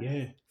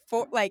Yeah.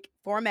 for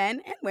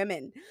men and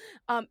women.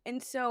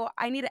 And so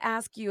I need to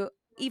ask you,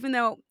 even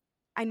though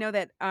I know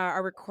that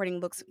our recording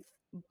looks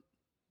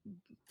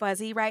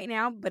fuzzy right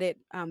now, but it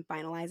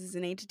finalizes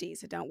in HD,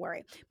 so don't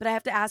worry. But I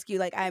have to ask you,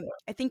 like, I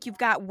think you've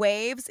got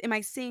waves. Am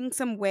I seeing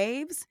some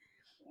waves?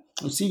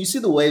 You see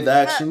the wave Uh,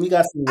 action. We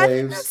got some I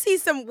think I waves. see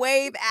some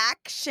wave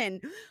action.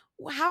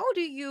 How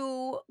do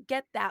you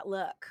get that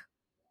look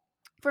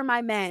for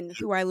my men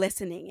who are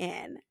listening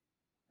in,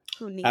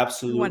 who want to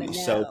Absolutely.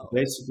 So know?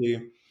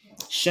 basically,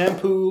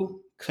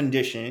 shampoo,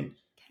 condition.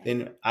 Okay.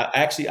 Then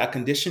I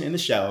condition in the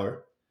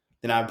shower.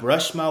 Then I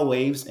brush my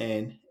waves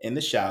in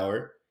the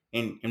shower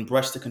and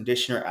brush the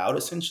conditioner out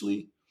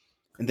essentially.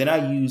 And then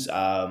I use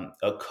a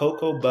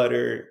cocoa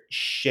butter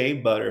shea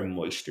butter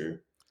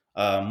moisturizer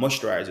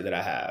that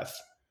I have.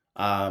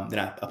 Then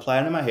I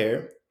apply it in my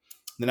hair.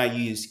 Then I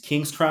use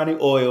King's Crowning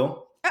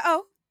oil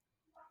Uh-oh.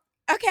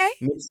 Okay.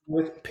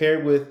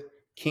 paired with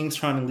King's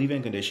Crowning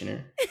leave-in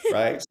conditioner,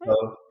 right?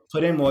 So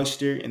put in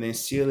moisture and then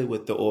seal it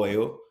with the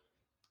oil.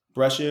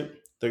 Brush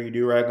it, throw your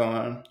do-rag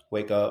on,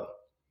 wake up,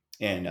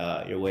 and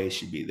your waves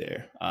should be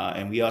there.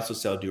 And we also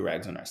sell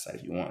do-rags on our site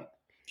if you want.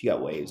 If you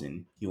got waves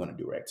and you want a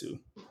do-rag too.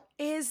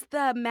 Is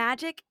the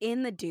magic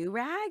in the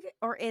do-rag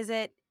or is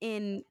it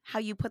in how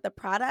you put the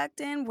product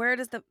in?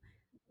 Where's the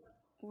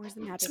It's a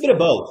magic bit of at?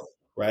 both,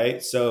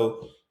 right?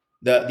 So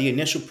the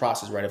initial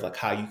process, right, of like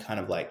how you kind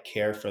of like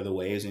care for the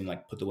waves and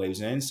like put the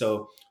waves in.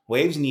 So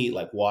waves need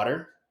like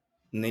water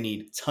and they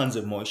need tons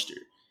of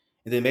moisture.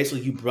 And then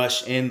basically you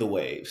brush in the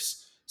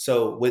waves.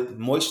 So with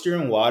moisture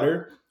and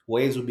water,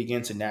 waves will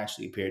begin to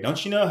naturally appear.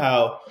 Don't you know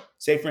how,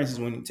 say for instance,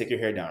 when you take your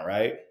hair down,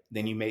 right?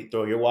 Then you may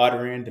throw your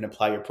water in, then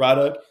apply your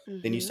product,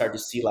 then you Mm-hmm. start to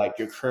see like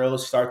your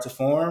curls start to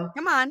form.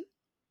 Come on.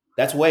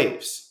 That's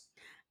waves.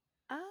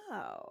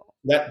 Oh.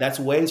 That's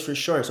waves for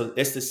sure. So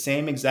it's the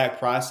same exact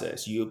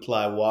process. You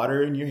apply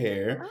water in your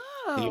hair,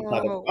 then you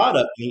apply the Oh.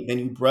 product, then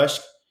you brush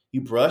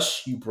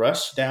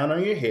down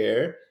on your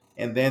hair,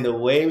 and then the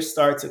waves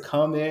start to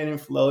come in and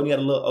flow. And you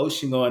got a little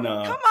ocean going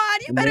on. Come on,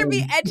 you And better be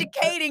then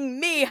educating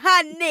me,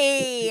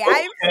 honey.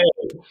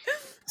 okay.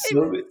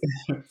 So,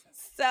 I'm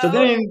so so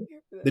then here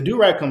for the this. do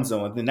rag comes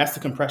on. Then that's the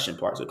compression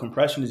part. So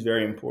compression is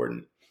very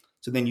important.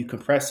 So then you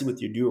compress it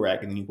with your do rag,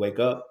 and then you wake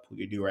up, pull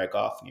your do rag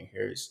off, and your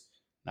hair is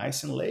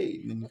nice and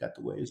laid. And then you got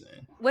the waves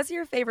in. What's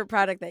your favorite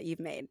product that you've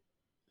made?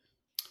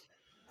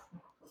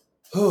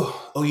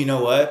 Oh, you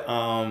know what?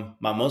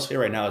 My most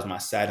favorite right now is my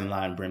satin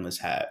line brimless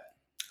hat.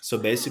 So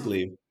Oh.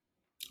 basically,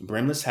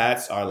 brimless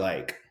hats are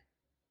like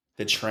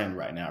the trend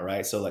right now,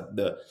 right? So like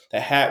the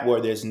hat where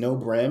there's no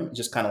brim,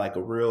 just kind of like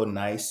a real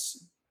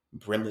nice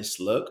brimless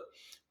look.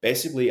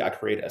 Basically, I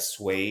created a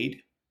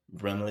suede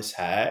brimless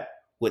hat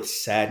with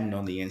satin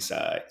on the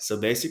inside. So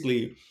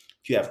basically,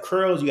 if you have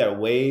curls, you got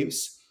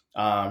waves,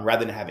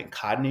 rather than having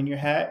cotton in your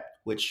hat,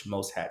 which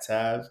most hats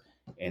have.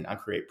 And I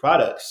create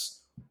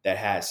products that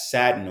has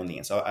satin on the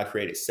inside. So I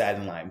created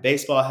satin line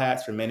baseball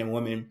hats for men and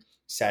women,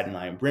 satin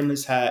line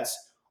brimless hats,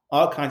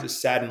 all kinds of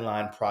satin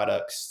line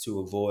products to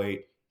avoid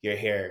your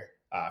hair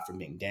from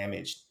being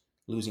damaged,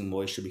 losing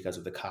moisture because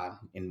of the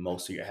cotton in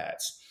most of your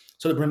hats.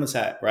 So the brimless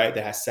hat, right,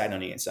 that has satin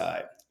on the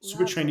inside,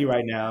 super Love trendy it.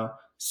 right now,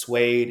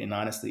 suede, and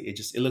honestly, it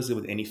looks good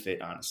with any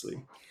fit.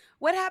 Honestly,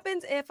 What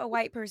happens if a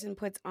white person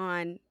puts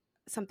on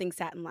something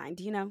satin line?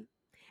 Do you know?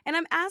 And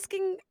I'm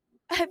asking,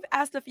 I've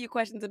asked a few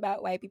questions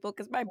about white people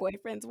because my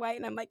boyfriend's white,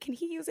 and I'm like, can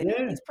he use any of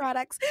yeah, these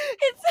products?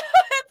 It's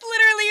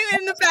literally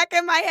in the back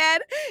of my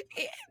head,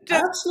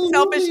 just absolutely,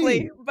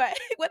 selfishly. But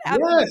what yes,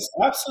 happens?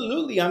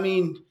 absolutely. I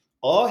mean,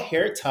 all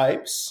hair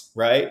types,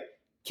 right,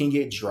 can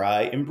get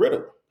dry and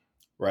brittle,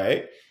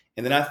 right?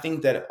 And then I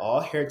think that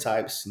all hair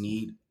types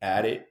need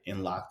added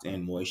and locked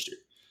in moisture,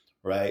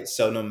 right?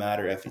 So no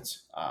matter if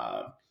it's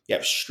you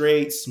have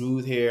straight,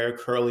 smooth hair,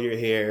 curlier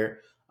hair,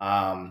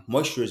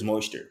 moisture is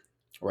moisture,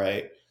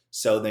 right?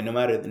 So then no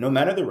matter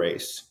the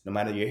race, no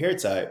matter your hair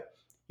type,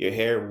 your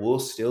hair will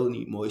still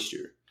need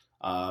moisture,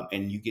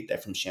 and you get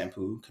that from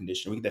shampoo,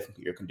 conditioner. We get that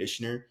from your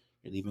conditioner,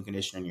 your leave-in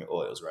conditioner, and your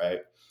oils,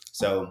 right?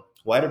 So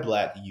white or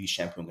black, you use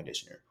shampoo and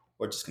conditioner,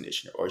 or just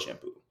conditioner or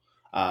shampoo.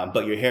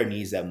 But your hair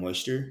needs that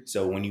moisture.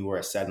 So when you wear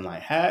a satin line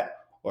hat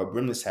or a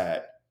brimless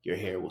hat, your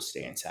hair will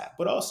stay intact.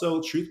 But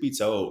also, truth be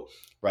told,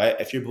 right?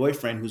 If your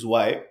boyfriend who's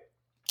white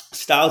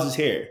styles his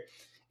hair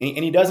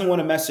and he doesn't want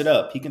to mess it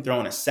up, he can throw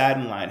in a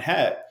satin line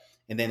hat,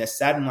 and then a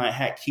satin line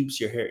hat keeps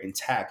your hair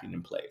intact and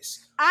in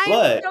place. I am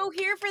But so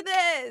here for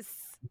this.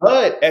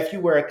 but if you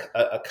wear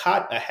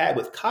a hat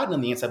with cotton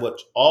on the inside,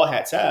 which all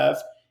hats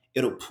have,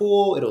 it'll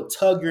pull, it'll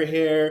tug your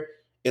hair,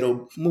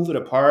 it'll move it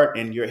apart,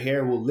 and your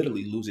hair will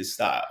literally lose its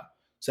style.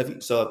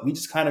 So we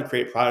just kind of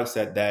create products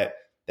that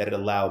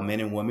allow men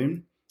and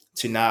women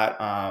to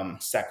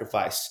not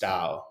sacrifice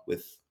style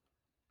with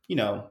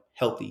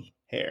healthy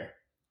hair.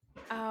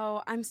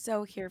 Oh, I'm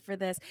so here for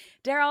this.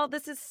 Daryl,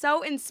 this is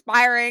so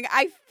inspiring.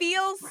 I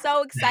feel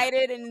so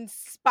excited and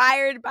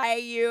inspired by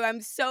you.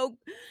 I'm so Um,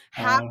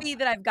 happy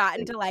that I've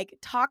gotten to like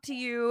talk to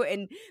you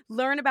and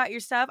learn about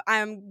your stuff.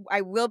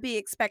 I will be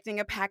expecting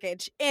a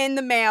package in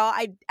the mail.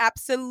 I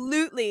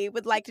absolutely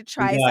would like to we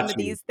try some got of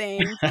you. these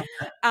things.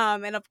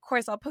 And of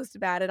course I'll post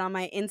about it on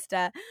my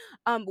Insta.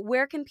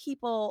 Where can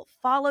people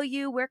follow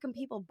you? Where can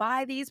people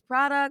buy these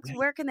products?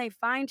 Where can they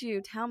find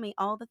you? Tell me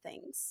all the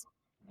things.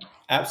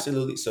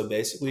 Absolutely. So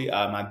basically,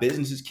 my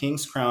business is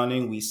King's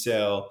Crowning. We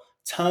sell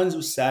tons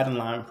of satin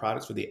line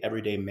products for the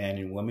everyday man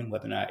and woman,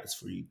 whether or not it's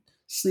for you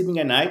sleeping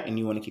at night and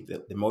you want to keep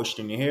the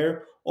moisture in your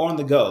hair, or on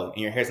the go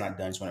and your hair's not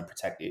done, you just want to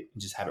protect it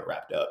and just have it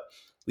wrapped up.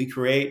 We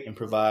create and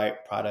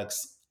provide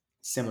products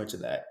similar to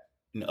that,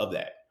 of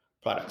that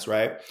products,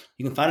 right?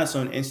 You can find us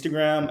on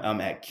Instagram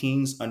at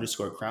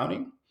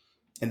Kings_crowning.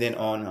 And then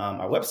on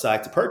our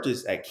website to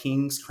purchase at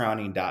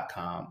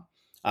kingscrowning.com.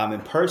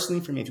 And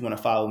personally, for me, if you want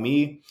to follow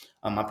me,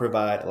 I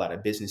provide a lot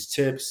of business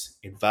tips,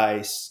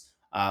 advice.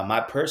 My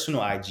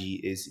personal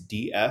IG is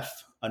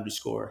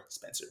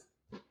DF_Spencer.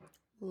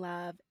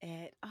 Love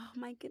it. Oh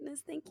my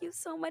goodness. Thank you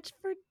so much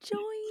for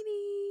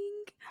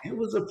joining. It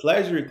was a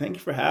pleasure. Thank you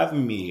for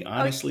having me. Oh,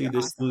 Honestly, you're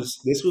awesome.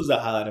 this was the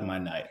highlight of my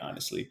night.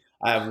 Honestly,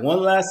 I have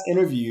one last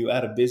interview. I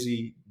had a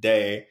busy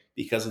day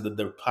because of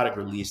the product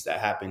release that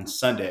happened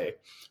Sunday.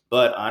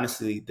 But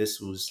honestly,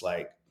 this was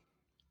like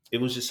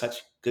it was just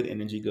such good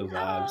energy, good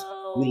vibes.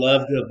 We Oh,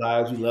 love good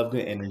vibes. We love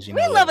good energy, and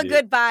we I love loved a it.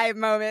 good vibe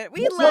moment.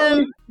 We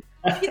love,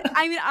 Definitely.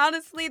 I mean,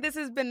 honestly, this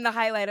has been the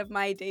highlight of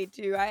my day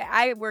too.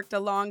 I worked a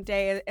long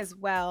day as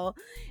well.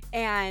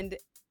 And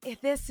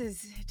this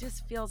is, it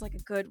just feels like a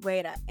good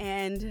way to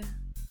end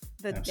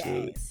the day.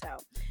 Absolutely. So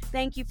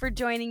thank you for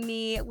joining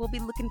me. We'll be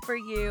looking for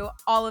you,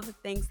 all of the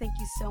things. Thank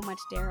you so much,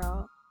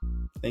 Daryl.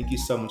 Thank you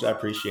so much. I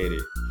appreciate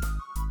it.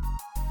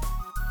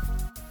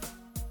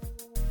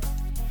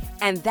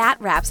 And that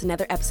wraps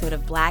another episode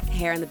of Black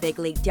Hair in the Big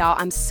League. Y'all,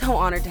 I'm so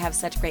honored to have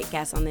such great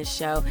guests on this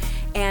show.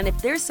 And if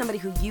there's somebody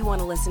who you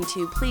want to listen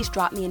to, please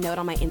drop me a note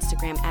on my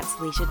Instagram at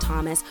Salisha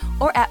Thomas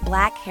or at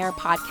Black Hair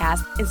Podcast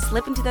and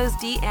slip into those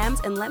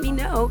DMs and let me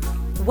know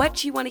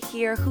what you want to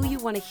hear, who you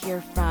want to hear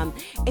from.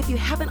 If you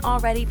haven't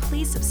already,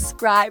 please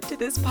subscribe to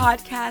this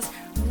podcast,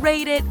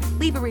 rate it,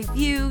 leave a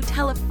review,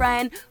 tell a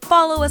friend,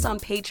 follow us on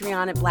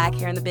Patreon at Black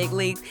Hair in the Big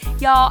Leagues.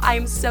 Y'all, I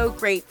am so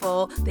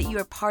grateful that you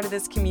are part of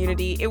this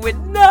community. It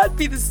would not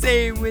be the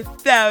same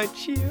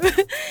without you.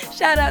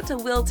 Shout out to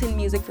Wilton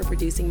Music for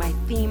producing my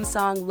theme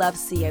song, Love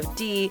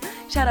COD.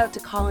 Shout out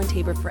to Colin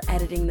Tabor for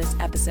editing this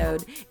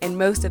episode and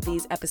most of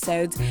these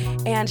episodes.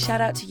 And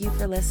shout out to you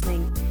for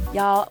listening.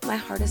 Y'all, my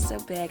heart is so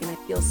big and I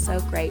feel so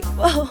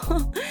grateful.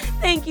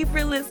 Thank you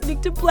for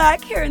listening to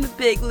Black Hair in the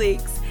Big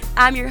Leagues.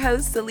 I'm your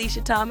host,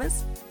 Salisha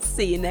Thomas.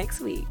 See you next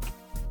week.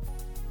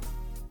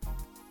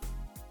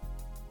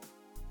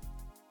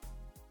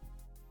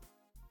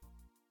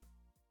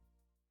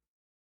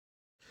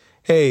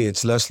 Hey,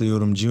 it's Leslie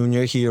Odom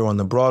Jr. here on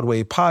the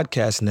Broadway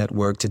Podcast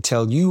Network to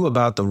tell you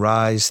about the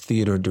Rise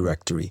Theater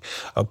Directory,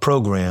 a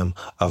program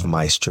of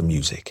Maestro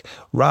Music.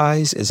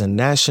 Rise is a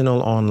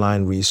national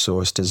online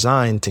resource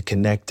designed to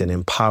connect and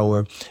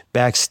empower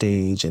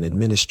backstage and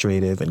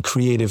administrative and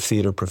creative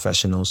theater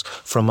professionals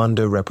from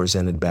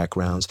underrepresented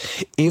backgrounds.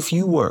 If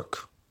you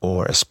work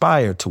or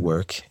aspire to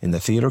work in the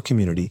theater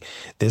community,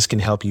 this can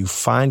help you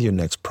find your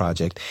next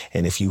project.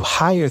 And if you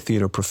hire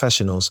theater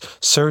professionals,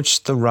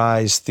 search the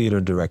Rise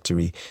Theater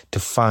Directory to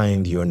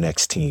find your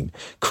next team.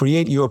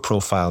 Create your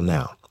profile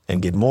now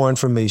and get more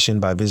information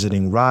by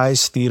visiting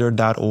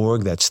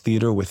risetheater.org. That's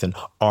theater with an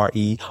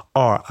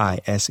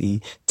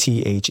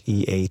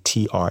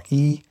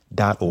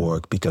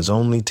RERISETHEATRE.org, because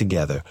only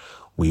together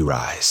we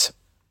rise.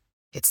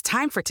 It's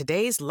time for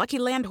today's Lucky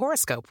Land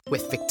horoscope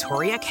with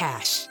Victoria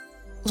Cash.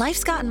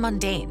 Life's gotten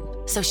mundane,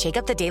 so shake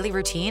up the daily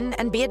routine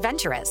and be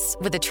adventurous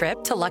with a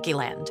trip to Lucky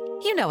Land.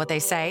 You know what they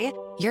say,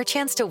 your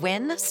chance to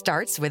win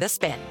starts with a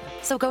spin.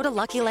 So go to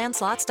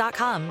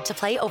LuckyLandSlots.com to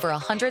play over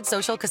 100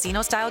 social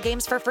casino-style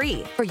games for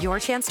free for your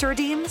chance to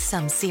redeem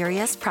some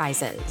serious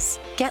prizes.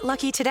 Get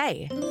lucky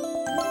today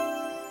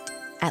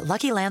at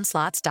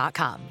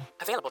LuckyLandSlots.com.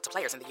 Available to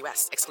players in the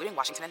U.S., excluding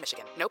Washington and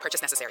Michigan. No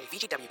purchase necessary.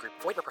 VGW Group.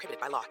 Void where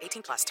prohibited by law.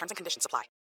 18+. Terms and conditions apply.